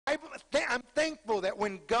I'm thankful that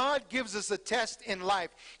when God gives us a test in life,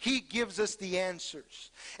 He gives us the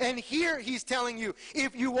answers. And here He's telling you,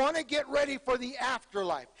 if you want to get ready for the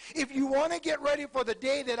afterlife, if you want to get ready for the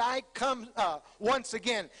day that I come once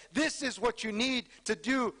again, this is what you need to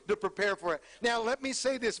do to prepare for it. Now, let me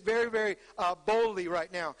say this very, very boldly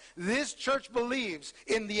right now. This church believes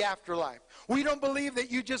in the afterlife. We don't believe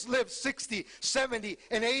that you just live 60, 70,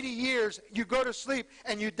 and 80 years, you go to sleep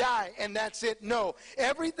and you die and that's it. No.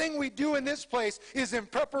 Everything we do in this place is in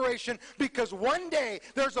preparation, because one day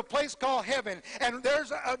there's a place called heaven and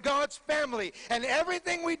there's God's family, and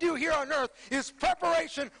everything we do here on earth is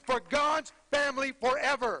preparation for God's family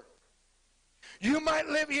forever. You might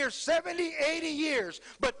live here 70, 80 years,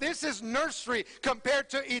 but this is nursery compared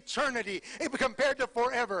to eternity, compared to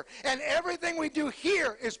forever. And everything we do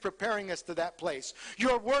here is preparing us to that place.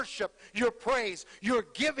 Your worship, your praise, your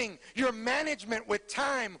giving, your management with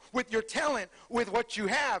time, with your talent, with what you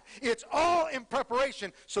have, it's all in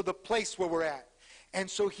preparation so the place where we're at. And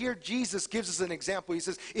so here Jesus gives us an example. He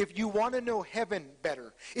says, if you want to know heaven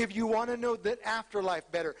better, if you want to know the afterlife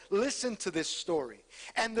better, listen to this story.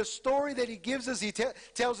 And the story that he gives us, he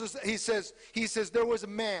tells us, he says there was a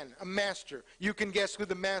man, a master. You can guess who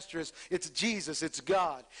the master is. It's Jesus, it's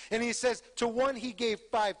God. And he says, to one he gave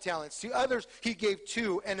 5 talents, to others he gave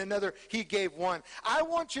 2, and another he gave 1. I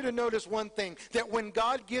want you to notice one thing, that when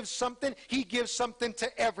God gives something, He gives something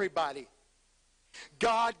to everybody.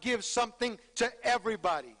 God gives something to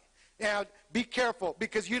everybody. Now, be careful,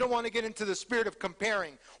 because you don't want to get into the spirit of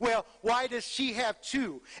comparing. Well, why does she have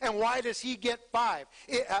 2? And why does he get 5?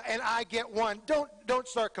 And I get 1? Don't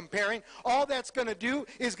start comparing. All that's going to do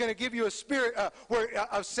is going to give you a spirit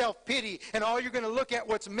of self-pity, and all you're going to look at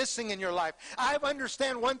what's missing in your life. I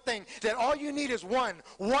understand one thing, that all you need is one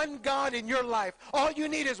God in your life. All you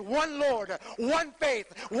need is one Lord, one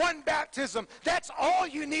faith, one baptism. That's all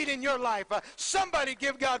you need in your life. Somebody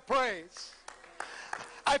give God praise.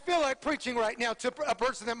 I feel like preaching right now to a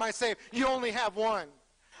person that might say, you only have one.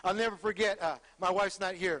 I'll never forget, my wife's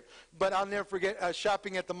not here, but I'll never forget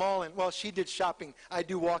shopping at the mall. And, well, she did shopping. I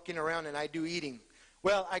do walking around and I do eating.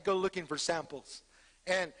 Well, I go looking for samples.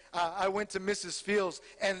 And I went to Mrs. Fields,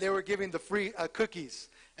 and they were giving the free cookies.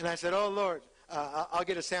 And I said, oh, Lord, I'll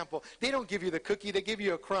get a sample. They don't give you the cookie. They give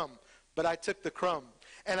you a crumb. But I took the crumb.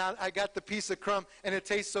 And I got the piece of crumb, and it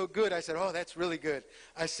tastes so good. I said, oh, that's really good.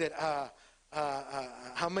 I said,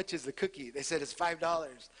 how much is the cookie? They said, it's $5.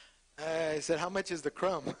 I said, how much is the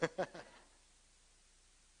crumb?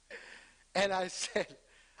 And I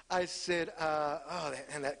said, oh,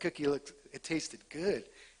 and that cookie it tasted good.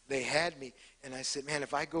 They had me. And I said, man,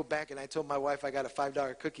 if I go back and I told my wife I got a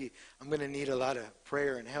 $5 cookie, I'm going to need a lot of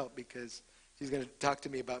prayer and help, because she's going to talk to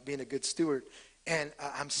me about being a good steward. And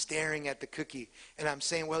I'm staring at the cookie, and I'm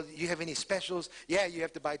saying, well, do you have any specials? Yeah, you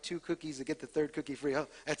have to buy 2 cookies to get the 3rd cookie free. Oh,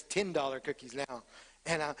 that's $10 cookies now.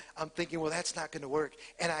 And I'm thinking, well, that's not going to work.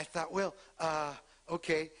 And I thought, well,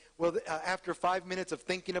 okay. Well, after 5 minutes of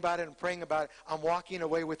thinking about it and praying about it, I'm walking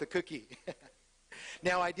away with a cookie.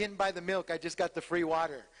 Now, I didn't buy the milk. I just got the free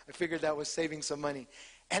water. I figured that was saving some money.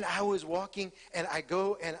 And I was walking, and I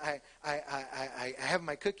go, and I have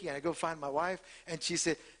my cookie, and I go find my wife, and she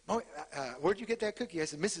said, where'd you get that cookie? I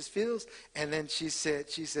said, Mrs. Fields. And then she said,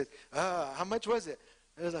 how much was it?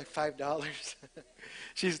 It was like $5.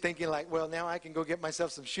 She's thinking like, well, now I can go get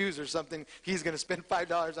myself some shoes or something. He's going to spend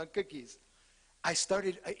 $5 on cookies. I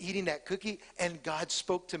started eating that cookie, and God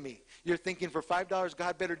spoke to me. You're thinking, for $5,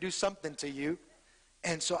 God better do something to you.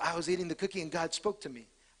 And so I was eating the cookie, and God spoke to me.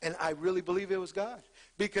 And I really believe it was God,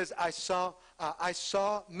 because I saw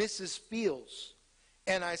Mrs. Fields,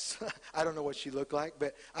 and I don't know what she looked like,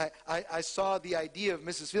 but I saw the idea of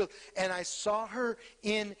Mrs. Fields, and I saw her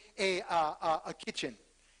in a kitchen,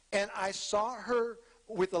 and I saw her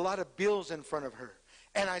with a lot of bills in front of her,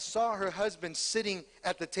 and I saw her husband sitting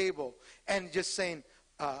at the table and just saying,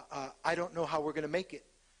 I don't know how we're going to make it.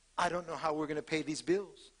 I don't know how we're going to pay these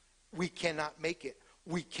bills. We cannot make it.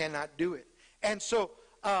 We cannot do it. And so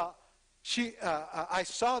I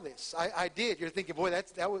saw this. I did. You're thinking, boy,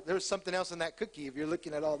 there's something else in that cookie if you're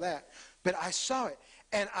looking at all that. But I saw it.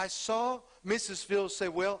 And I saw Mrs. Fields say,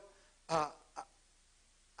 well,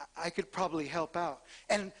 I could probably help out.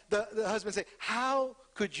 And the husband said, how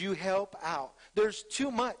could you help out? There's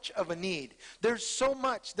too much of a need. There's so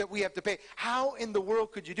much that we have to pay. How in the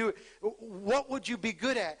world could you do it? What would you be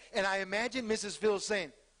good at? And I imagine Mrs. Fields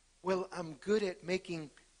saying, well, I'm good at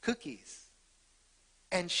making cookies.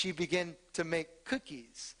 And she began to make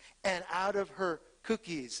cookies. And out of her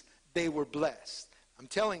cookies, they were blessed. I'm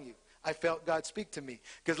telling you, I felt God speak to me.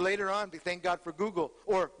 Because later on, thank God for Google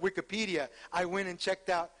or Wikipedia, I went and checked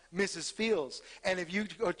out Mrs. Fields. And if you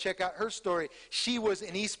go check out her story, she was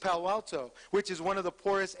in East Palo Alto, which is one of the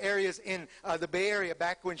poorest areas in the Bay Area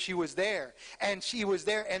back when she was there. And she was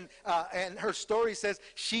there, and her story says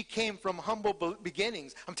she came from humble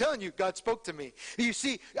beginnings. I'm telling you, God spoke to me. You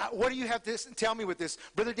see, what do you have to tell me with this?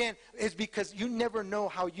 Brother Dan, is because you never know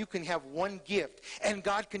how you can have one gift, and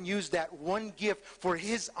God can use that one gift for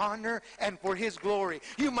His honor and for His glory.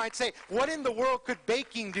 You might say, what in the world could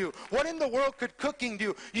baking do? What in the world could cooking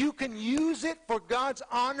do? You can use it for God's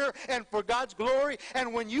honor and for God's glory.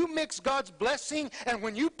 And when you mix God's blessing and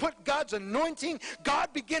when you put God's anointing,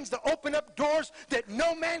 God begins to open up doors that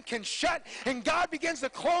no man can shut, and God begins to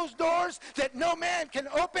close doors that no man can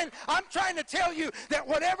open. I'm trying to tell you that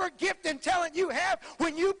whatever gift and talent you have,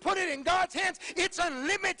 when you put it in God's hands, it's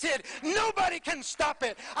unlimited. Nobody can stop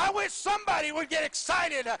it. I wish somebody would get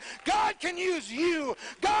excited. God can use you.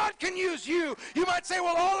 God can use you. You might say,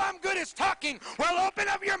 well, all I'm good is talking. Well, open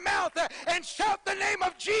up your mouth and shout the name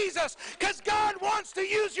of Jesus, because God wants to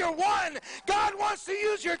use your one. God wants to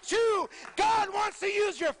use your two. God wants to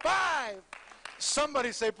use your five.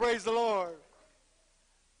 Somebody say, praise the Lord.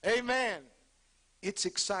 Amen. It's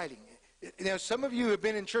exciting. Now, some of you have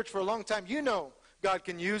been in church for a long time. You know God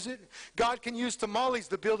can use it. God can use tamales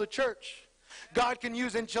to build a church. God can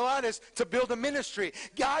use enchiladas to build a ministry.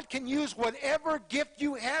 God can use whatever gift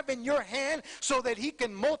you have in your hand so that He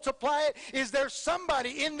can multiply it. Is there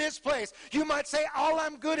somebody in this place? You might say, all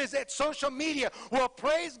I'm good is at social media. Well,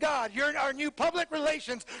 praise God. You're our new public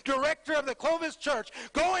relations director of the Clovis Church.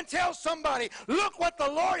 Go and tell somebody, look what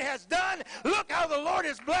the Lord has done. Look how the Lord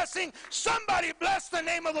is blessing. Somebody bless the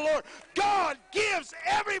name of the Lord. God gives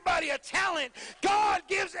everybody a talent. God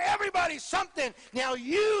gives everybody something. Now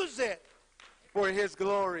use it for His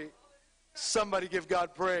glory. Somebody give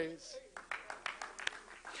God praise.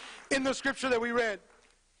 In the scripture that we read,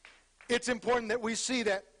 it's important that we see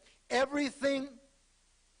that everything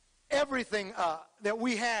that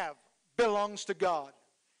we have belongs to God.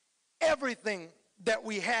 Everything that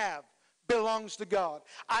we have belongs to God.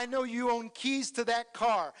 I know you own keys to that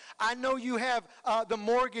car. I know you have the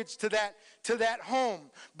mortgage to that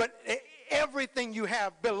home. But everything you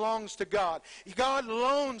have belongs to God. God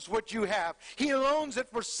loans what you have. He loans it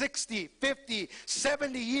for 60, 50,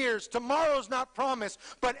 70 years. Tomorrow's not promised,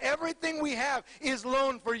 but everything we have is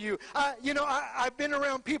loaned for you. I've been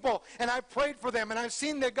around people, and I've prayed for them, and I've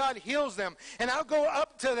seen that God heals them. And I'll go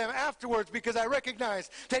up to them afterwards because I recognize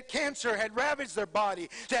that cancer had ravaged their body,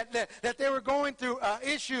 that they were going through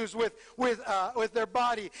issues with their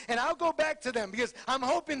body. And I'll go back to them because I'm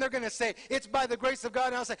hoping they're going to say, it's by the grace of God.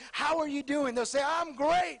 And I'll say, how are you doing? They'll say, I'm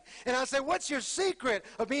great. And I'll say, what's your secret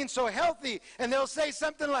of being so healthy? And they'll say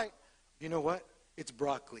something like, you know what? It's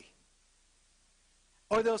broccoli.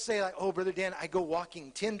 Or they'll say, like, oh, Brother Dan, I go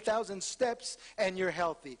walking 10,000 steps and you're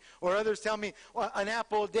healthy. Or others tell me, well, an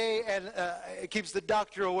apple a day and it keeps the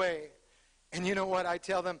doctor away. And you know what? I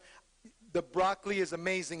tell them, the broccoli is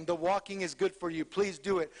amazing. The walking is good for you. Please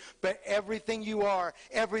do it. But everything you are,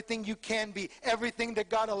 everything you can be, everything that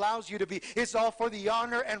God allows you to be, it's all for the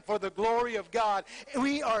honor and for the glory of God.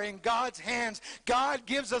 We are in God's hands. God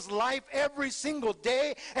gives us life every single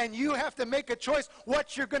day, and you have to make a choice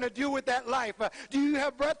what you're going to do with that life. Do you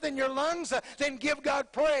have breath in your lungs? Then give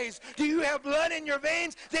God praise. Do you have blood in your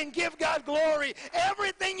veins? Then give God glory.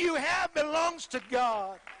 Everything you have belongs to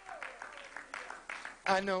God.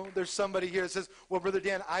 I know there's somebody here that says, well, Brother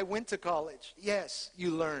Dan, I went to college. Yes, you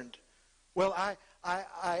learned. Well,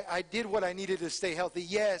 I did what I needed to stay healthy.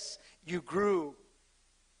 Yes, you grew.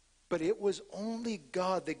 But it was only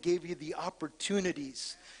God that gave you the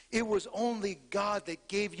opportunities. It was only God that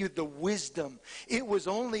gave you the wisdom. It was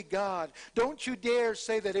only God. Don't you dare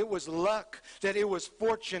say that it was luck, that it was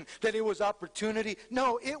fortune, that it was opportunity.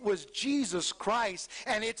 No, it was Jesus Christ,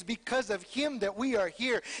 and it's because of Him that we are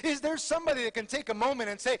here. Is there somebody that can take a moment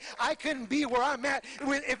and say, I couldn't be where I'm at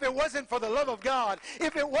if it wasn't for the love of God,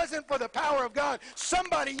 if it wasn't for the power of God?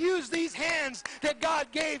 Somebody use these hands that God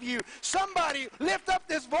gave you. Somebody lift up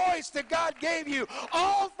this voice that God gave you.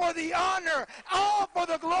 All for the honor, all for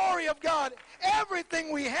the glory of God.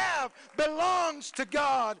 Everything we have belongs to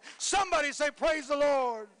God. Somebody say, praise the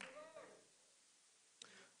Lord.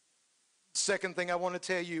 Second thing I want to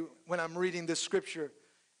tell you when I'm reading this scripture,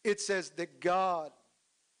 it says that God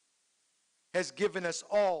has given us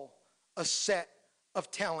all a set of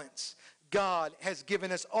talents. God has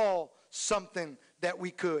given us all something that we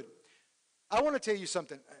could. I want to tell you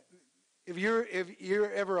something. If you're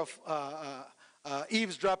ever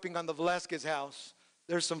eavesdropping on the Velasquez house,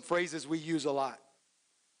 there's some phrases we use a lot.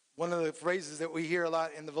 One of the phrases that we hear a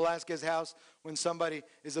lot in the Velasquez house when somebody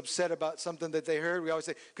is upset about something that they heard, we always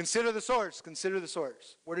say, consider the source, consider the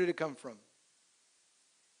source. Where did it come from?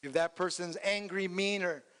 If that person's angry, mean,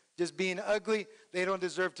 or just being ugly, they don't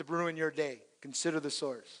deserve to ruin your day. Consider the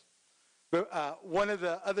source. But one of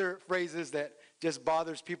the other phrases that just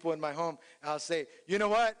bothers people in my home, I'll say, you know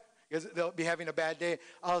what? Because they'll be having a bad day.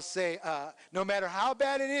 I'll say, no matter how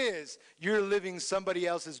bad it is, you're living somebody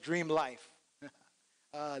else's dream life.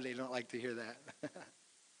 They don't like to hear that.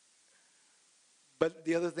 But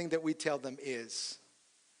the other thing that we tell them is,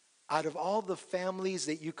 out of all the families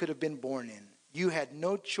that you could have been born in, you had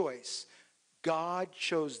no choice. God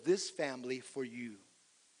chose this family for you.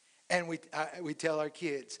 And we tell our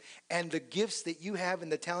kids, and the gifts that you have and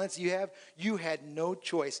the talents you have, you had no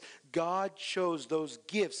choice. God chose those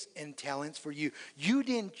gifts and talents for you. You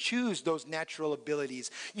didn't choose those natural abilities.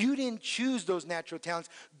 You didn't choose those natural talents.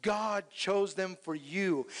 God chose them for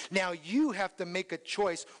you. Now you have to make a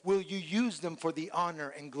choice. Will you use them for the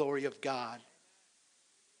honor and glory of God?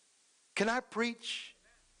 Can I preach?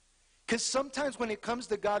 Because sometimes when it comes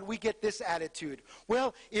to God, we get this attitude.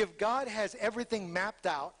 Well, if God has everything mapped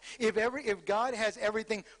out, if God has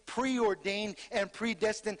everything preordained and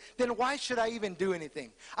predestined, then why should I even do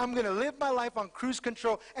anything? I'm going to live my life on cruise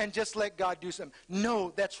control and just let God do something.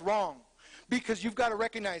 No, that's wrong. Because you've got to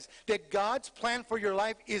recognize that God's plan for your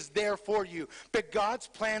life is there for you. But God's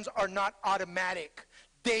plans are not automatic.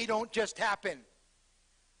 They don't just happen.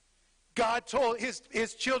 God told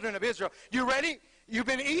his children of Israel, you ready? You've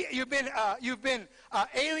been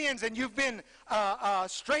aliens, and you've been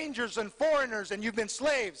strangers and foreigners, and you've been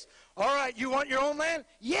slaves. All right, you want your own land?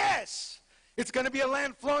 Yes. It's going to be a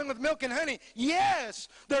land flowing with milk and honey. Yes.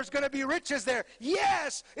 There's going to be riches there.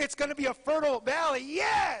 Yes. It's going to be a fertile valley.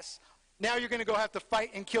 Yes. Now you're going to go have to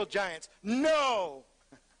fight and kill giants. No.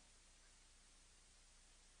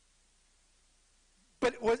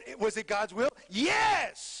 But was it God's will?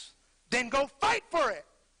 Yes. Then go fight for it.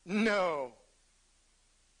 No.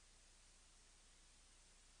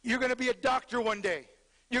 You're going to be a doctor one day.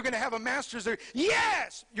 You're going to have a master's degree.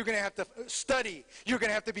 Yes! You're going to have to study. You're going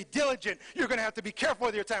to have to be diligent. You're going to have to be careful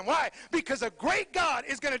with your time. Why? Because a great God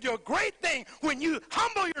is going to do a great thing when you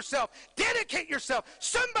humble yourself, dedicate yourself.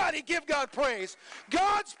 Somebody give God praise.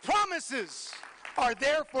 God's promises are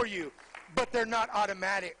there for you, but they're not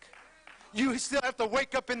automatic. You still have to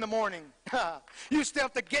wake up in the morning. You still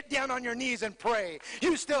have to get down on your knees and pray.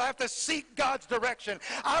 You still have to seek God's direction.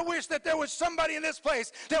 I wish that there was somebody in this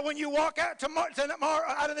place that when you walk out tomorrow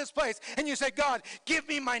out of this place and you say, God, give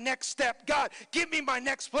me my next step. God, give me my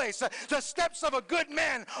next place. The steps of a good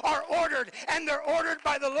man are ordered, and they're ordered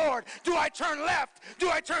by the Lord. Do I turn left? Do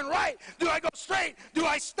I turn right? Do I go straight? Do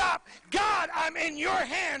I stop? God, I'm in your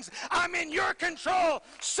hands. I'm in your control.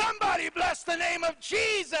 Somebody bless the name of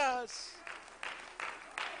Jesus.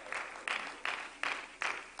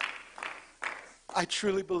 I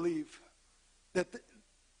truly believe that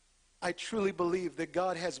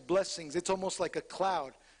God has blessings. It's almost like a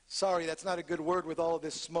cloud. Sorry, that's not a good word with all of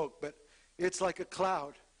this smoke, but it's like a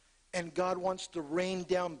cloud. And God wants to rain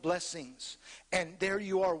down blessings. And there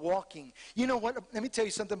you are walking. You know what? Let me tell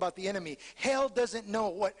you something about the enemy. Hell doesn't know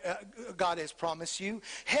what God has promised you.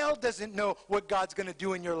 Hell doesn't know what God's going to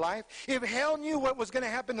do in your life. If hell knew what was going to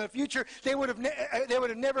happen in the future, they would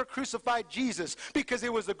have never crucified Jesus, because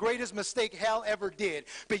it was the greatest mistake hell ever did.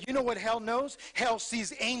 But you know what hell knows? Hell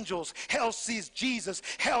sees angels. Hell sees Jesus.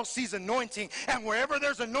 Hell sees anointing. And wherever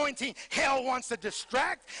there's anointing, hell wants to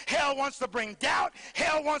distract. Hell wants to bring doubt.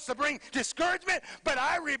 Hell wants to bring discouragement. But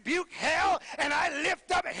I rebuke hell, and I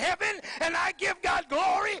lift up heaven, and I give God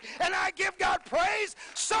glory, and I give God praise.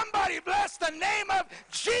 Somebody bless the name of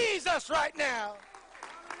Jesus right now.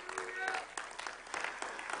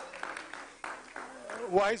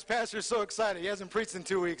 Why is Pastor so excited? He hasn't preached in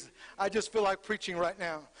 2 weeks. I just feel like preaching right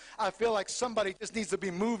now. I feel like somebody just needs to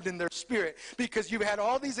be moved in their spirit, because you've had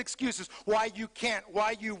all these excuses why you can't,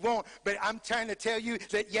 why you won't. But I'm trying to tell you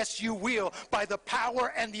that yes, you will. By the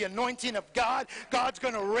power and the anointing of God, God's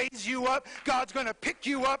going to raise you up. God's going to pick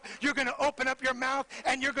you up. You're going to open up your mouth,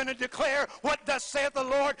 and you're going to declare what thus saith the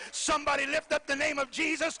Lord. Somebody lift up the name of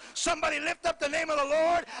Jesus. Somebody lift up the name of the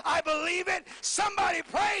Lord. I believe it. Somebody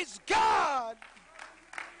praise God.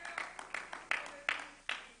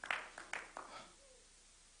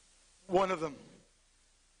 One of them,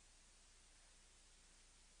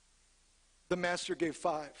 the master gave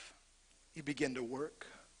 5. He began to work.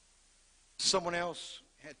 Someone else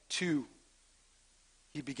had 2.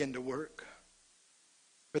 He began to work.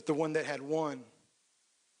 But the one that had 1,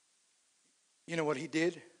 you know what he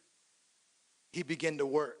did? He began to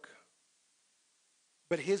work.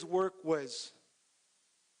 But his work was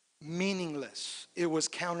meaningless. It was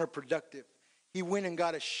counterproductive. He went and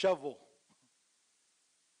got a shovel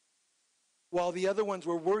while the other ones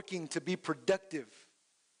were working to be productive.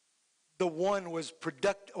 The one was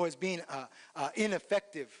being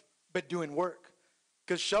ineffective, but doing work.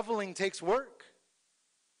 Because shoveling takes work.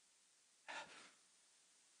 I'm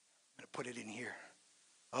going to put it in here.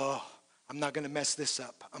 Oh, I'm not going to mess this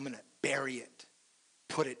up. I'm going to bury it,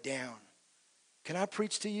 put it down. Can I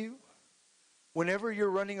preach to you? Whenever you're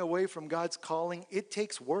running away from God's calling, it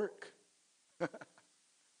takes work.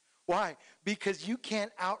 Why? Because you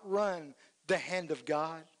can't outrun the hand of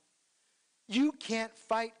God. You can't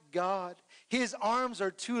fight God. His arms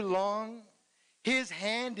are too long. His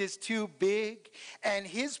hand is too big. And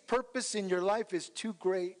his purpose in your life is too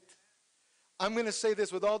great. I'm going to say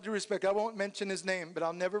this with all due respect. I won't mention his name, but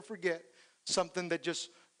I'll never forget something that just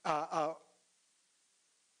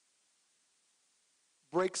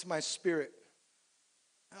breaks my spirit.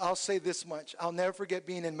 I'll say this much. I'll never forget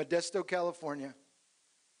being in Modesto, California,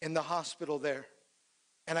 in the hospital there.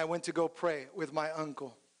 And I went to go pray with my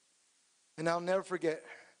uncle. And I'll never forget,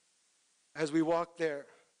 as we walked there,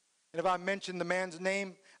 and if I mention the man's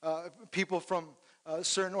name, people from a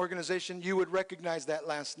certain organization, you would recognize that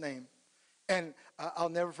last name. And I'll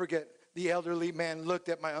never forget, the elderly man looked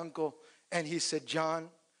at my uncle and he said, "John,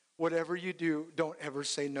 whatever you do, don't ever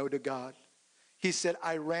say no to God." He said,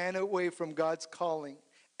 "I ran away from God's calling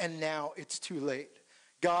and now it's too late.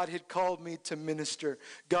 God had called me to minister.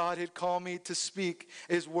 God had called me to speak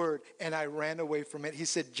his word, and I ran away from it." He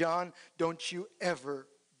said, "John, don't you ever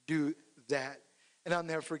do that." And I'll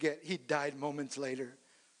never forget, he died moments later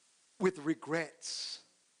with regrets,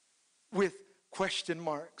 with question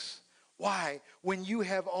marks. Why? When you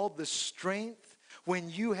have all the strength,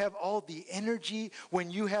 when you have all the energy,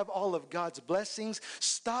 when you have all of God's blessings,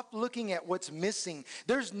 stop looking at what's missing.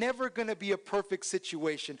 There's never going to be a perfect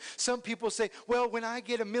situation. Some people say, well, when I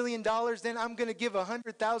get $1 million, then I'm going to give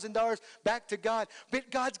 $100,000 back to God.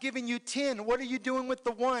 But God's giving you 10. What are you doing with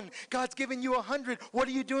the 1? God's giving you 100. What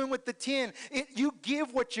are you doing with the 10? You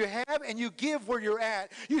give what you have and you give where you're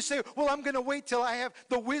at. You say, well, I'm going to wait till I have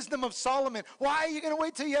the wisdom of Solomon. Why are you going to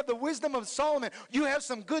wait till you have the wisdom of Solomon? You have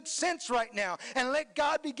some good sense right now. And let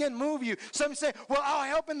God begin move you. Some say, well, I'll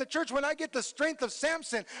help in the church when I get the strength of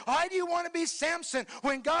Samson. Why do you want to be Samson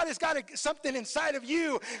when God has got something inside of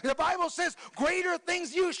you? The Bible says, greater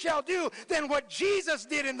things you shall do than what Jesus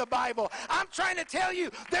did in the Bible. I'm trying to tell you,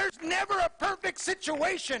 there's never a perfect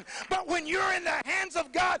situation. But when you're in the hands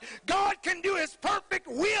of God, God can do his perfect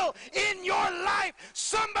will in your life.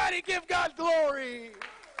 Somebody give God glory.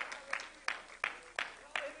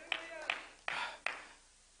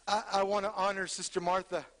 I want to honor Sister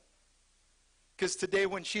Martha, because today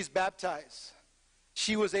when she's baptized,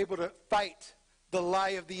 she was able to fight the lie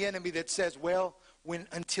of the enemy that says, well,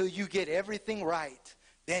 until you get everything right,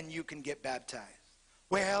 then you can get baptized.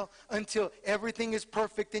 Well, until everything is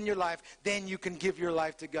perfect in your life, then you can give your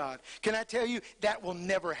life to God. Can I tell you, that will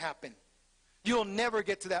never happen. You'll never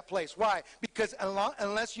get to that place. Why? Because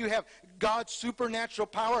unless you have God's supernatural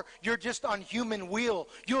power, you're just on human will.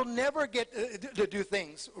 You'll never get to do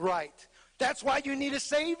things right. That's why you need a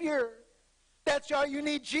Savior. That's why you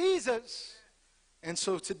need Jesus. And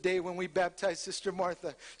so today when we baptize Sister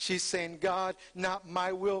Martha, she's saying, God, not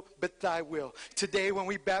my will, but thy will. Today when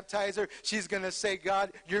we baptize her, she's going to say,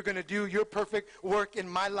 God, you're going to do your perfect work in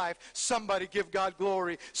my life. Somebody give God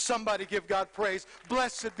glory. Somebody give God praise.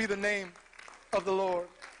 Blessed be the name of the Lord.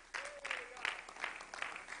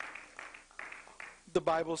 The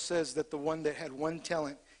Bible says that the one that had 1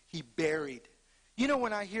 talent, he buried. You know,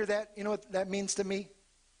 when I hear that, you know what that means to me?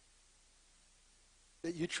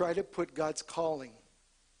 That you try to put God's calling,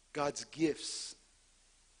 God's gifts,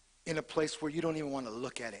 in a place where you don't even want to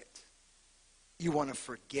look at it. You want to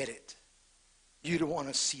forget it. You don't want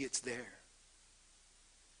to see it's there.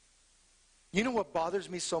 You know what bothers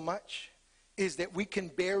me so much? Is that we can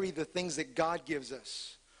bury the things that God gives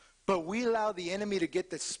us. But we allow the enemy to get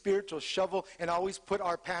the spiritual shovel and always put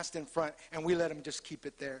our past in front, and we let him just keep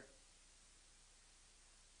it there.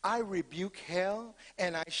 I rebuke hell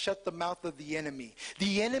and I shut the mouth of the enemy.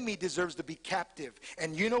 The enemy deserves to be captive.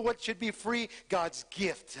 And you know what should be free? God's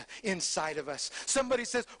gift inside of us. Somebody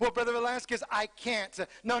says, well, Brother Velasquez, I can't.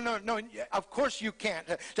 No, of course you can't.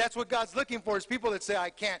 That's what God's looking for, is people that say I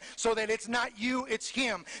can't. So that it's not you, it's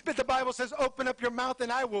him. But the Bible says, open up your mouth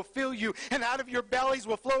and I will fill you. And out of your bellies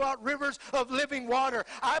will flow out rivers of living water.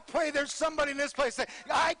 I pray there's somebody in this place that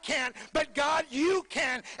I can't, but God, you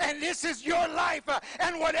can. And this is your life.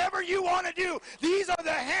 And whatever you want to do, these are the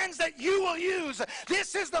hands that you will use.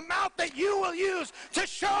 This is the mouth that you will use to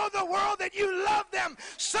show the world that you love them.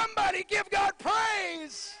 Somebody give God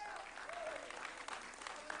praise.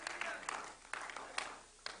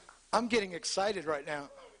 I'm getting excited right now.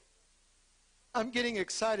 I'm getting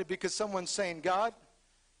excited because someone's saying, God,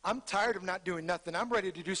 I'm tired of not doing nothing. I'm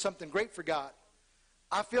ready to do something great for God.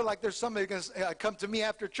 I feel like there's somebody going to come to me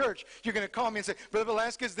after church. You're going to call me and say, Brother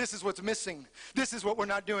Velasquez, this is what's missing. This is what we're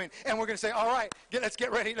not doing. And we're going to say, all right, let's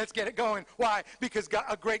get ready. Let's get it going. Why? Because God,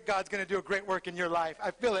 a great God's going to do a great work in your life.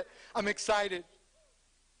 I feel it. I'm excited.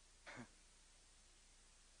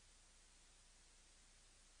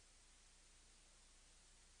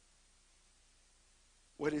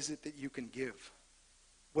 What is it that you can give?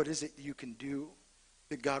 What is it you can do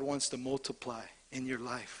that God wants to multiply in your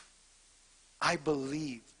life? I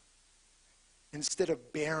believe instead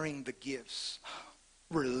of bearing the gifts,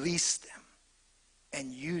 release them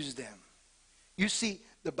and use them. You see,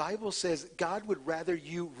 the Bible says God would rather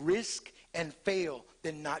you risk and fail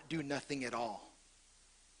than not do nothing at all.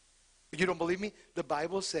 You don't believe me? The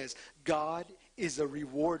Bible says God is a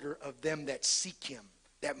rewarder of them that seek him,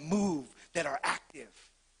 that move, that are active.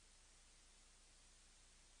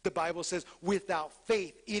 The Bible says, without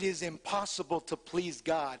faith, it is impossible to please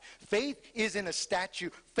God. Faith isn't a statue.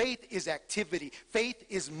 Faith is activity. Faith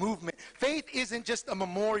is movement. Faith isn't just a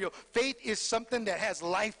memorial. Faith is something that has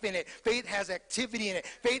life in it. Faith has activity in it.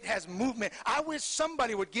 Faith has movement. I wish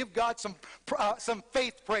somebody would give God some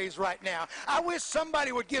faith praise right now. I wish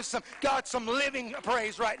somebody would give God some living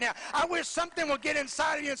praise right now. I wish something would get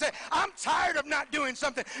inside of you and say, I'm tired of not doing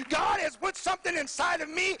something. God has put something inside of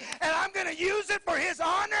me, and I'm going to use it for his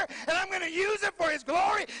honor. And I'm going to use it for his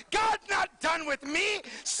glory. God's not done with me.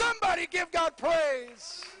 Somebody give God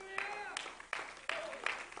praise.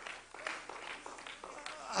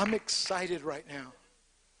 I'm excited right now.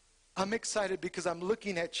 I'm excited because I'm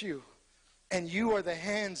looking at you, and you are the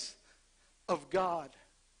hands of God.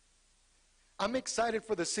 I'm excited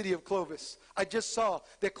for the city of Clovis. I just saw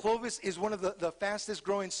that Clovis is one of the fastest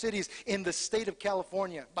growing cities in the state of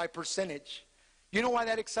California by percentage. You know why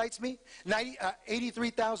that excites me?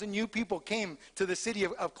 83,000 new people came to the city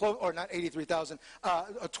of Clovis, or not 83,000,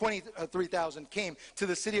 23,000 came to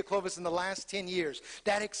the city of Clovis in the last 10 years.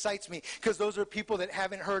 That excites me because those are people that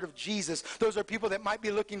haven't heard of Jesus. Those are people that might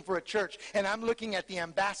be looking for a church. And I'm looking at the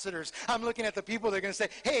ambassadors. I'm looking at the people that are going to say,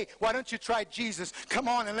 hey, why don't you try Jesus? Come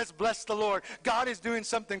on and let's bless the Lord. God is doing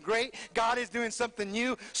something great. God is doing something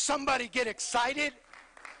new. Somebody get excited.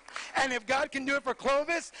 And if God can do it for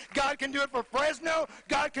Clovis, God can do it for Fresno,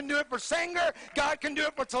 God can do it for Sanger, God can do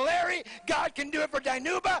it for Tulare, God can do it for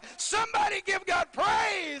Dinuba. Somebody give God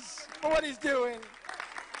praise for what he's doing.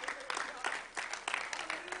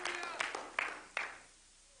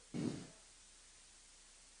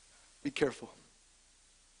 Be careful.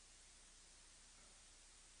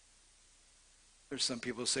 There's some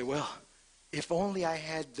people who say, well, if only I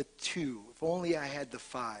had the 2, if only I had the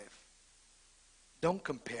 5. Don't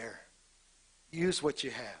compare. Use what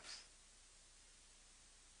you have.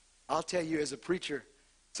 I'll tell you, as a preacher,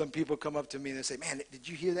 some people come up to me and they say, man, did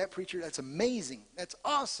you hear that, preacher? That's amazing. That's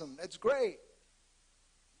awesome. That's great.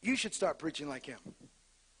 You should start preaching like him.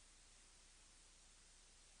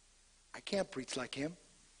 I can't preach like him.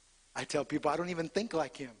 I tell people I don't even think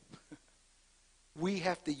like him. We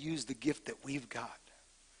have to use the gift that we've got.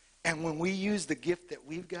 And when we use the gift that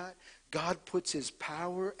we've got, God puts his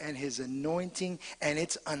power and his anointing, and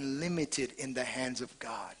it's unlimited in the hands of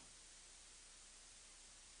God.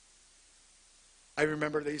 I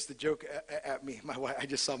remember they used to joke at me. My wife, I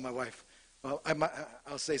just saw my wife. Well,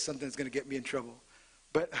 I'll say something that's going to get me in trouble.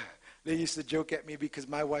 But they used to joke at me because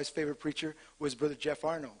my wife's favorite preacher was Brother Jeff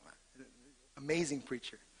Arnold. Amazing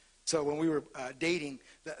preacher. So when we were dating,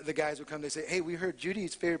 the guys would come, they say, hey, we heard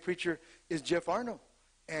Judy's favorite preacher is Jeff Arnold.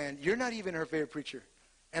 And you're not even her favorite preacher.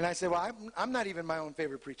 And I said, well, I'm not even my own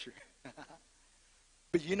favorite preacher.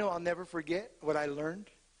 But you know, I'll never forget what I learned.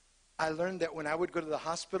 I learned that when I would go to the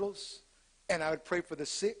hospitals and I would pray for the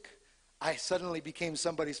sick, I suddenly became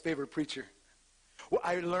somebody's favorite preacher. Well,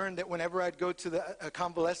 I learned that whenever I'd go to the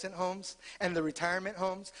convalescent homes and the retirement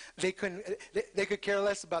homes, they could care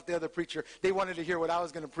less about the other preacher. They wanted to hear what I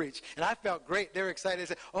was going to preach. And I felt great. They were excited. They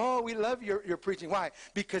said, oh, we love your preaching. Why?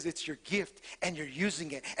 Because it's your gift and you're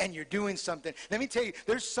using it and you're doing something. Let me tell you,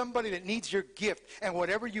 there's somebody that needs your gift and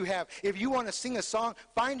whatever you have. If you want to sing a song,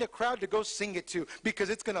 find a crowd to go sing it to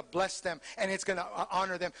because it's going to bless them and it's going to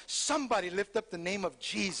honor them. Somebody lift up the name of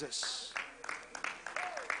Jesus.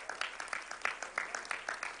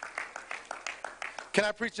 Can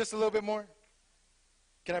I preach just a little bit more?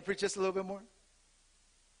 Can I preach just a little bit more?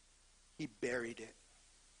 He buried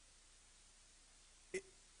it.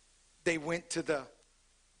 They went to the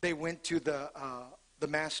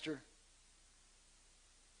master.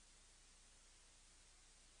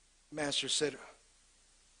 Master said,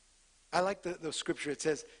 I like the scripture. It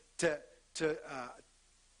says, to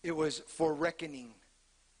it was for reckoning,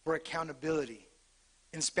 for accountability.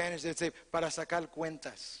 In Spanish, they'd say, para sacar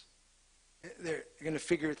cuentas. They're going to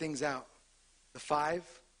figure things out. The 5,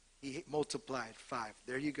 he multiplied 5.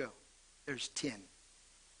 There you go. There's 10.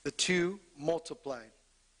 The 2 multiplied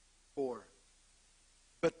 4.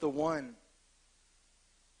 But the 1,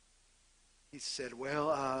 he said,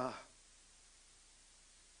 well,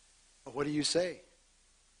 what do you say?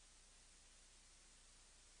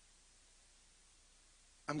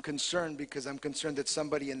 I'm concerned because I'm concerned that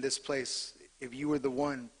somebody in this place, if you were the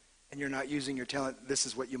 1 and you're not using your talent, this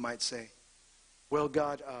is what you might say. Well,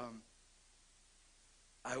 God,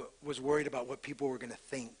 I was worried about what people were going to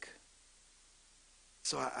think.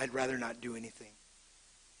 So I'd rather not do anything.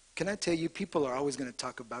 Can I tell you, people are always going to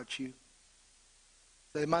talk about you.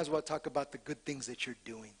 They might as well talk about the good things that you're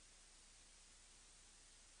doing.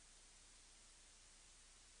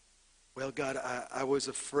 Well, God, I was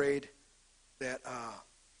afraid that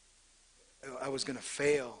I was going to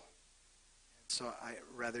fail. So I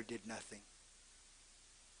rather did nothing.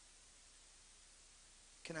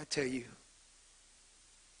 Can I tell you,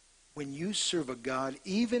 when you serve a God,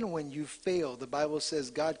 even when you fail, the Bible says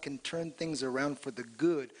God can turn things around for the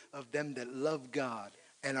good of them that love God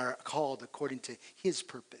and are called according to his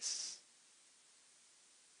purpose.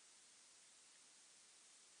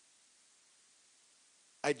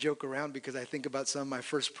 I joke around because I think about some of my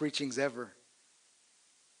first preachings ever.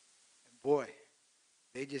 And boy,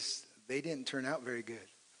 they didn't turn out very good.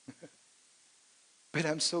 But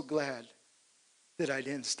I'm so glad that I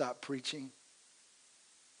didn't stop preaching.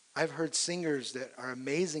 I've heard singers that are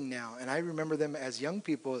amazing now, and I remember them as young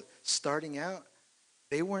people starting out.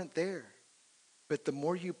 They weren't there. But the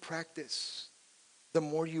more you practice, the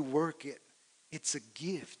more you work it, it's a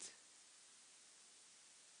gift.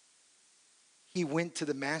 He went to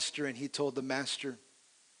the master and he told the master,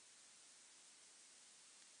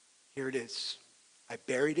 here it is. I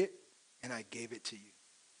buried it and I gave it to you.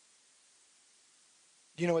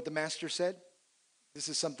 Do you know what the master said? This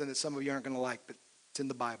is something that some of you aren't going to like, but it's in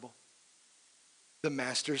the Bible. The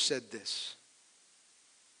master said this.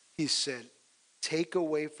 He said, take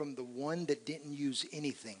away from the one that didn't use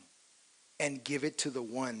anything and give it to the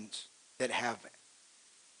ones that have it.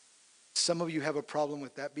 Some of you have a problem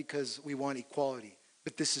with that because we want equality.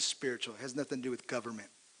 But this is spiritual. It has nothing to do with government.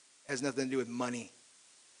 It has nothing to do with money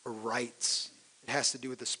or rights. It has to do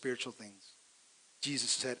with the spiritual things. Jesus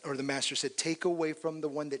said, or the master said, take away from the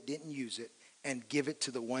one that didn't use it and give it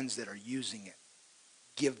to the ones that are using it.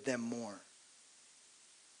 Give them more.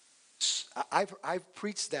 I've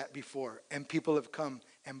preached that before, and people have come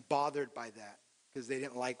and bothered by that because they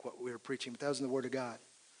didn't like what we were preaching. But that was in the Word of God.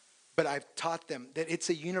 But I've taught them that it's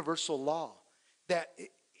a universal law, that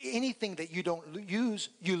anything that you don't use,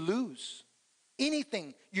 you lose.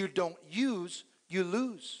 Anything you don't use, you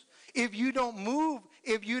lose. If you don't move,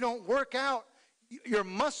 if you don't work out your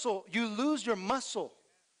muscle, you lose your muscle.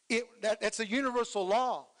 That's a universal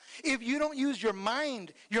law. If you don't use your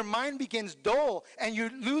mind begins dull and you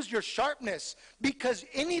lose your sharpness, because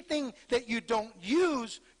anything that you don't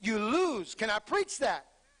use, you lose. Can I preach that?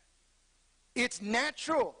 It's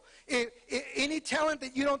natural. Any talent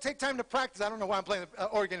that you don't take time to practice, I don't know why I'm playing the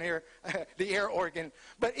organ here, the air organ,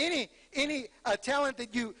 but any talent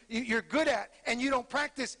that you're good at and you don't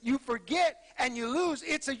practice, you forget and you lose.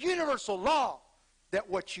 It's a universal law that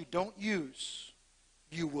what you don't use,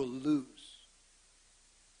 you will lose.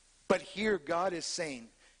 But here God is saying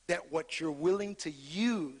that what you're willing to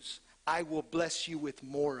use, I will bless you with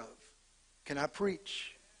more of. Can I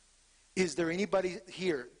preach? Is there anybody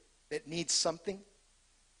here that needs something?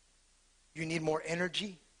 You need more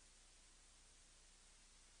energy?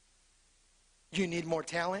 You need more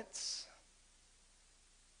talents?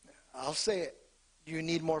 I'll say it. You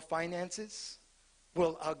need more finances?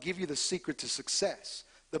 Well, I'll give you the secret to success.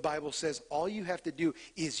 The Bible says all you have to do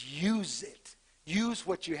is use it. Use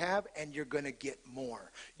what you have and you're going to get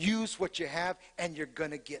more. Use what you have and you're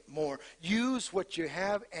going to get more. Use what you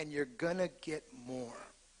have and you're going to get more.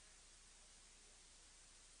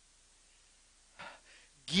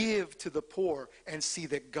 Give to the poor and see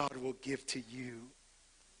that God will give to you.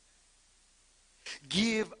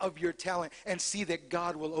 Give of your talent and see that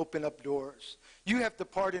God will open up doors. You have to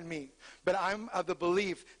pardon me, but I'm of the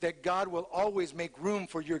belief that God will always make room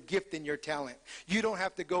for your gift and your talent. You don't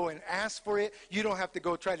have to go and ask for it. You don't have to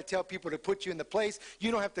go try to tell people to put you in the place. You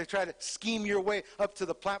don't have to try to scheme your way up to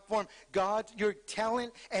the platform. God, your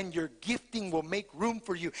talent and your gifting will make room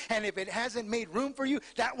for you. And if it hasn't made room for you,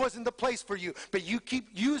 that wasn't the place for you. But you keep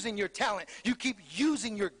using your talent. You keep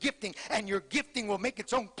using your gifting, and your gifting will make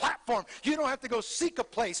its own platform. You don't have to go seek a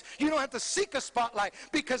place. You don't have to seek a spotlight,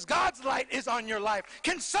 because God's light is on your life.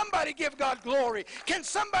 Can somebody give God glory? Can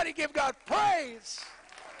somebody give God praise?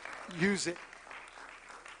 Use it.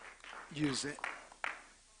 Use it.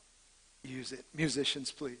 Use it. Musicians,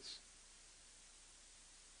 please.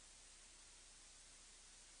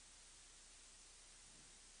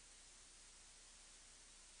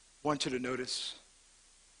 I want you to notice,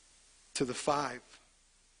 to the 5,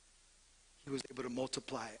 he was able to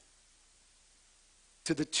multiply it.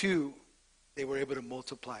 To the 2, they were able to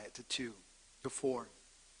multiply it to 2. To 4.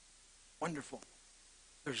 Wonderful.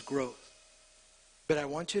 There's growth. But I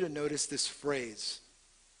want you to notice this phrase,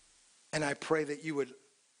 and I pray that you would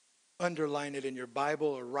underline it in your Bible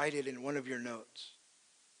or write it in one of your notes,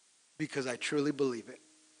 because I truly believe it.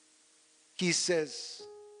 He says,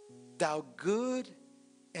 "Thou good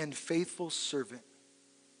and faithful servant,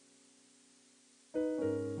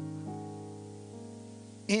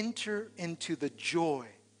 enter into the joy,"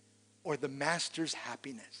 or the master's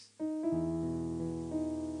happiness.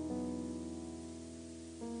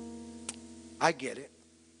 I get it.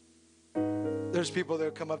 There's people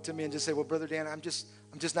that come up to me and just say, "Well, Brother Dan, I'm just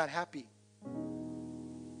not happy.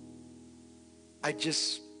 I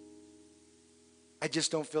just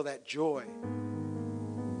don't feel that joy."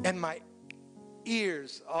 And my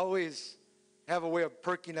ears always have a way of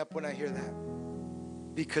perking up when I hear that,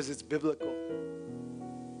 because it's biblical.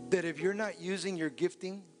 That if you're not using your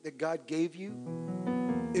gifting that God gave you,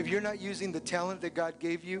 if you're not using the talent that God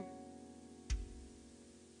gave you,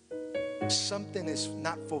 something is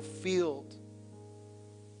not fulfilled.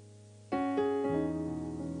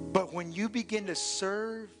 But when you begin to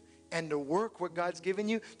serve and to work what God's given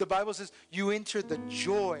you, the Bible says you enter the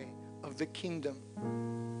joy of the kingdom.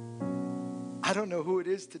 I don't know who it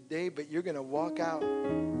is today, but you're going to walk out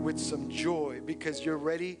with some joy because you're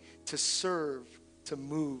ready to serve, to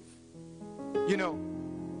move. You know,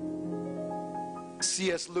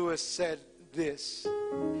 C.S. Lewis said this.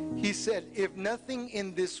 He said, "If nothing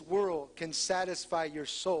in this world can satisfy your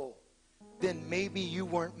soul, then maybe you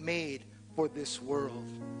weren't made for this world."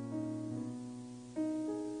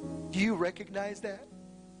 Do you recognize that?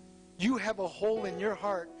 You have a hole in your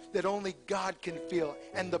heart that only God can fill,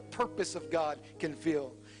 and the purpose of God can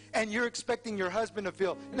fill. And you're expecting your husband to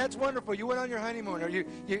fill. And that's wonderful. You went on your honeymoon, or you're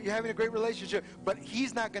having a great relationship, but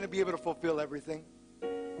he's not going to be able to fulfill everything.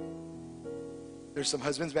 There's some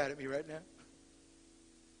husbands mad at me right now.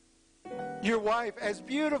 Your wife, as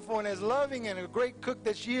beautiful and as loving and a great cook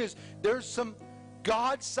that she is, there's some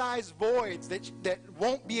God-sized voids that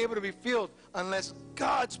won't be able to be filled unless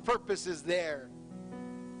God's purpose is there.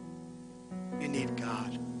 You need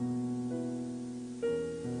God.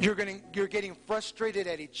 You're getting frustrated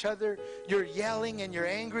at each other. You're yelling and you're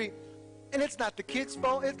angry. And it's not the kid's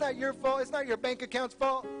fault. It's not your fault. It's not your bank account's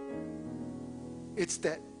fault. It's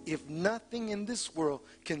that if nothing in this world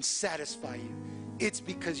can satisfy you, it's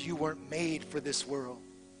because you weren't made for this world.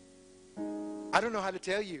 I don't know how to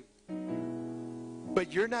tell you,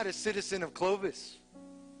 but you're not a citizen of Clovis.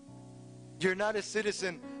 You're not a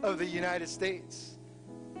citizen of the United States.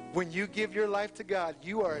 When you give your life to God,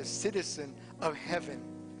 you are a citizen of heaven,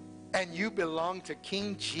 and you belong to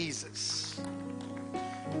King Jesus.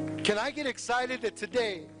 Can I get excited that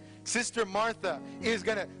today Sister Martha is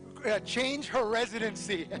going to change her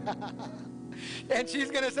residency? And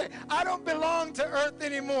she's going to say, "I don't belong to earth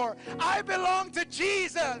anymore. I belong to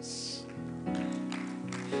Jesus."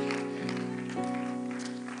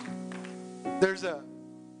 There's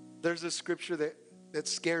a scripture that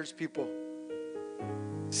scares people.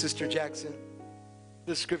 Sister Jackson,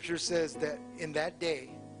 the scripture says that in that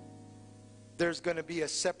day, there's going to be a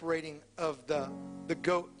separating of the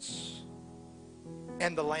goats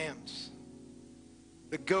and the lambs.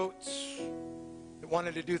 The goats that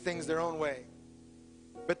wanted to do things their own way,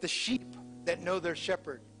 but the sheep that know their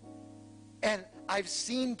shepherd. And I've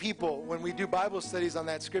seen people, when we do Bible studies on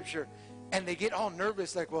that scripture, and they get all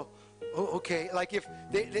nervous, like, well, oh, okay. Like if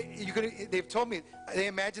they've told me, they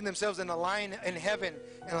imagine themselves in a line in heaven,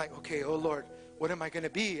 and like, okay, oh Lord, what am I going to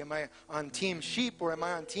be? Am I on team sheep or am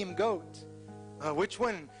I on team goat? Which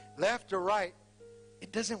one, left or right?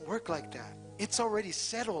 It doesn't work like that. It's already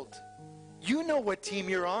settled. You know what team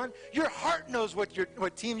you're on. Your heart knows what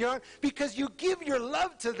team you're on, because you give your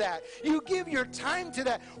love to that. You give your time to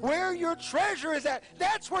that. Where your treasure is at,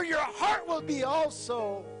 that's where your heart will be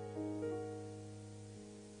also.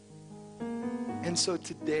 And so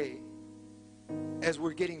today, as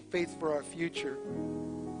we're getting faith for our future,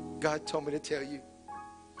 God told me to tell you,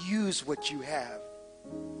 use what you have.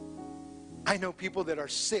 I know people that are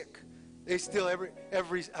sick. They still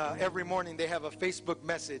every morning they have a Facebook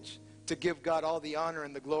message to give God all the honor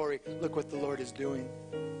and the glory. Look what the Lord is doing.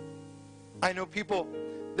 I know people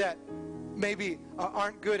that maybe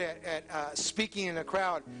aren't good at speaking in a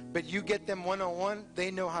crowd, but you get them one-on-one, they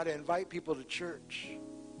know how to invite people to church.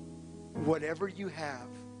 Whatever you have,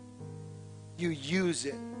 you use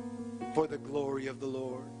it for the glory of the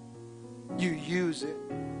Lord. You use it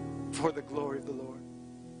for the glory of the Lord.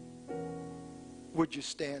 Would you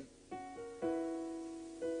stand?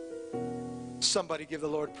 Somebody give the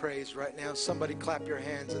Lord praise right now. Somebody clap your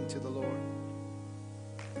hands unto the Lord.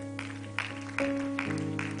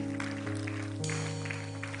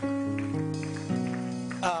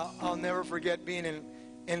 I'll never forget being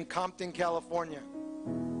in Compton, California.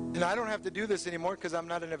 And I don't have to do this anymore because I'm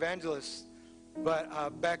not an evangelist.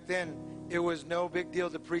 But back then, it was no big deal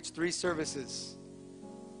to preach 3 services.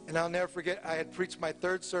 And I'll never forget, I had preached my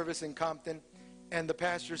 3rd service in Compton. And the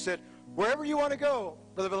pastor said, wherever you want to go,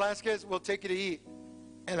 Brother Velasquez, we'll take you to eat.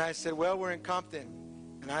 And I said, well, we're in Compton,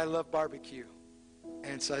 and I love barbecue.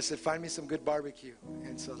 And so I said, find me some good barbecue.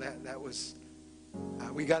 And so that was,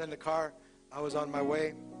 we got in the car. I was on my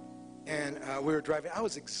way, and we were driving. I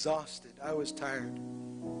was exhausted. I was tired.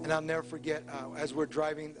 And I'll never forget, as we're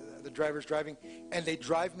driving, the driver's driving, and they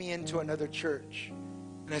drive me into another church.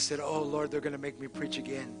 And I said, oh, Lord, they're going to make me preach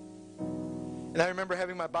again. And I remember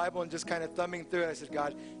having my Bible and just kind of thumbing through it. I said,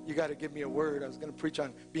 God, you got to give me a word. I was going to preach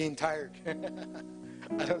on being tired. I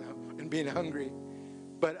don't know, and being hungry.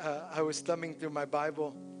 But I was thumbing through my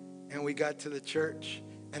Bible, and we got to the church,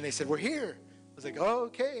 and they said, we're here. I was like, oh,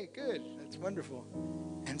 okay, good. That's wonderful.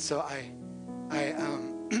 And so I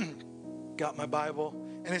got my Bible,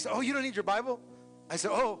 and they said, oh, you don't need your Bible? I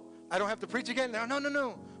said, oh, I don't have to preach again?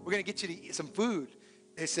 No. We're going to get you to eat some food.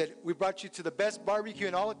 They said, we brought you to the best barbecue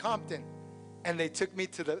in all of Compton. And they took me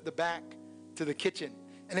to the back, to the kitchen.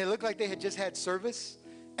 And it looked like they had just had service.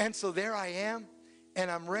 And so there I am,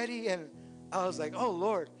 and I'm ready. And I was like, oh,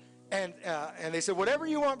 Lord. And they said, whatever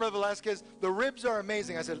you want, Brother Velasquez. The ribs are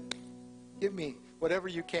amazing. I said, give me whatever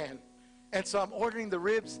you can. And so I'm ordering the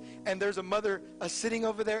ribs, and there's a mother sitting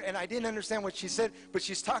over there, and I didn't understand what she said, but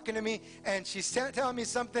she's talking to me, and she's telling me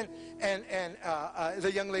something, and the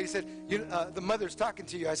young lady said, the mother's talking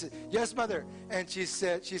to you. I said, yes, mother. And she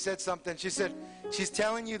said something. She said, she's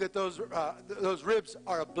telling you that those ribs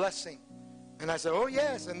are a blessing. And I said, oh,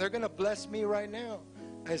 yes, and they're going to bless me right now.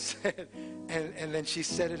 I said, and then she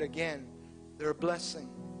said it again. They're a blessing.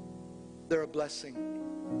 They're a blessing.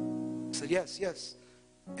 I said, yes.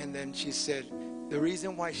 And then she said, the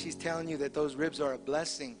reason why she's telling you that those ribs are a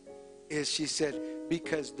blessing is, she said,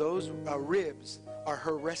 because those ribs are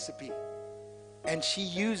her recipe. And she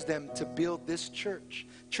used them to build this church.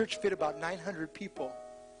 Church fit about 900 people.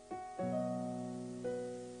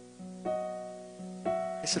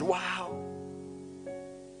 I said, wow,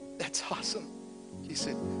 that's awesome. She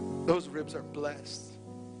said, those ribs are blessed.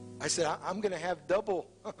 I said, I'm going to have double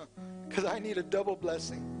because I need a double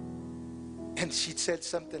blessing. And she said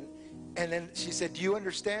something, and then she said, do you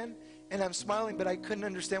understand? And I'm smiling, but I couldn't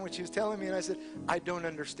understand what she was telling me. And I said, I don't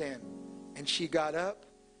understand. And she got up,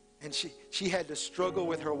 and she had to struggle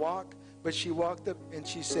with her walk, but she walked up and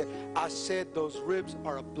she said, I said those ribs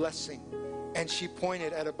are a blessing. And she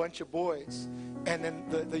pointed at a bunch of boys. And then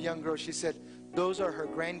the young girl, she said, those are her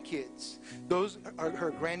grandkids. Those are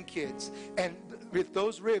her grandkids. And with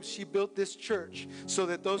those ribs, she built this church so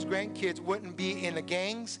that those grandkids wouldn't be in the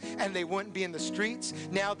gangs and they wouldn't be in the streets.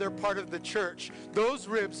 Now they're part of the church. Those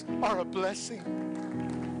ribs are a blessing.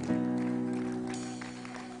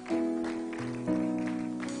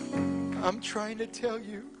 I'm trying to tell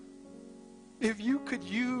you, if you could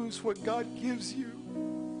use what God gives you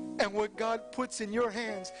and what God puts in your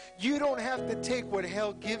hands, you don't have to take what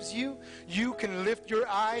hell gives you. You can lift your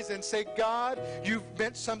eyes and say, God, you've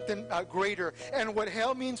meant something greater. And what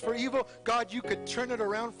hell means for evil, God, you could turn it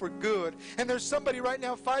around for good. And there's somebody right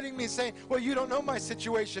now fighting me saying, well, you don't know my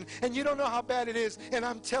situation and you don't know how bad it is. And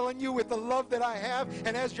I'm telling you, with the love that I have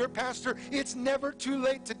and as your pastor, it's never too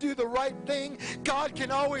late to do the right thing. God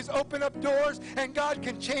can always open up doors and God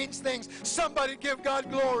can change things. Somebody give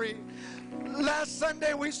God glory. Last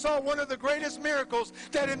Sunday, we saw one of the greatest miracles,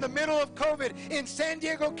 that in the middle of COVID in San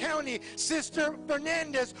Diego County, Sister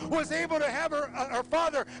Fernandez was able to have her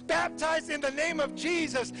father baptized in the name of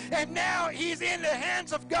Jesus. And now he's in the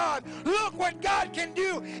hands of God. Look what God can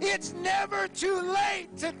do. It's never too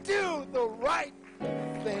late to do the right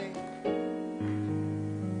thing.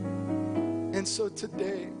 And so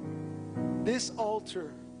today, this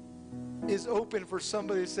altar is open for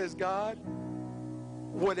somebody who says, God,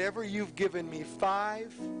 whatever you've given me,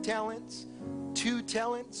 5 talents, 2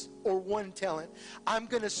 talents, or 1 talent, I'm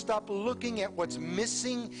going to stop looking at what's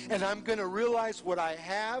missing, and I'm going to realize what I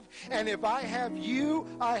have. And if I have you,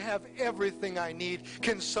 I have everything I need.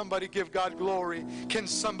 Can somebody give God glory? Can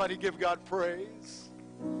somebody give God praise?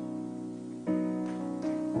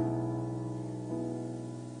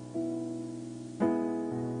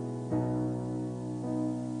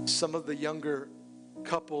 Some of the younger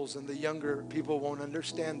couples and the younger people won't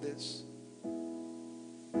understand this,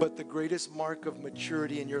 but the greatest mark of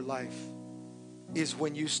maturity in your life is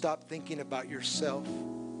when you stop thinking about yourself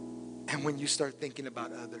and when you start thinking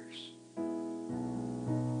about others.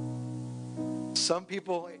 Some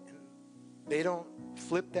people, they don't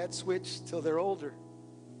flip that switch till they're older.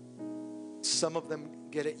 Some of them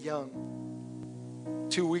get it young.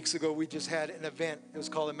 2 weeks ago, we just had an event. It was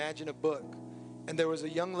called Imagine a Book. And there was a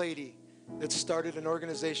young lady that started an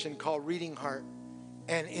organization called Reading Heart.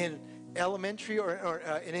 And in elementary or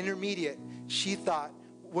in intermediate, she thought,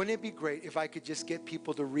 wouldn't it be great if I could just get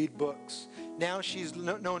people to read books? Now she's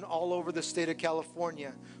known all over the state of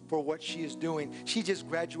California for what she is doing. She just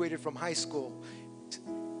graduated from high school.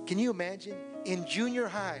 Can you imagine? In junior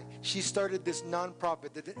high, she started this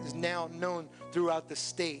nonprofit that is now known throughout the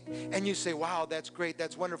state. And you say, wow, that's great,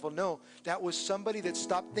 that's wonderful. No, that was somebody that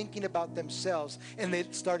stopped thinking about themselves and they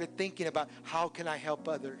started thinking about, how can I help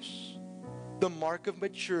others? The mark of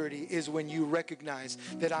maturity is when you recognize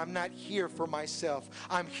that I'm not here for myself.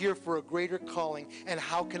 I'm here for a greater calling. And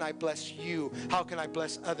how can I bless you? How can I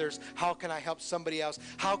bless others? How can I help somebody else?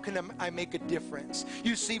 How can I make a difference?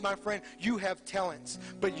 You see, my friend, you have talents,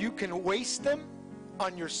 but you can waste them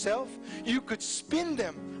on yourself. You could spend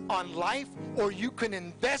them on life, or you can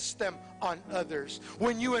invest them on others.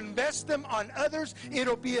 When you invest them on others,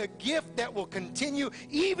 it'll be a gift that will continue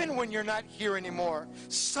even when you're not here anymore.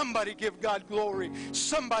 Somebody give God glory.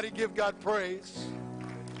 Somebody give God praise.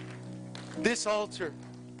 This altar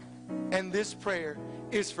and this prayer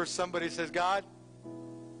is for somebody who says, God,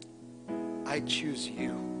 I choose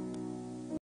you.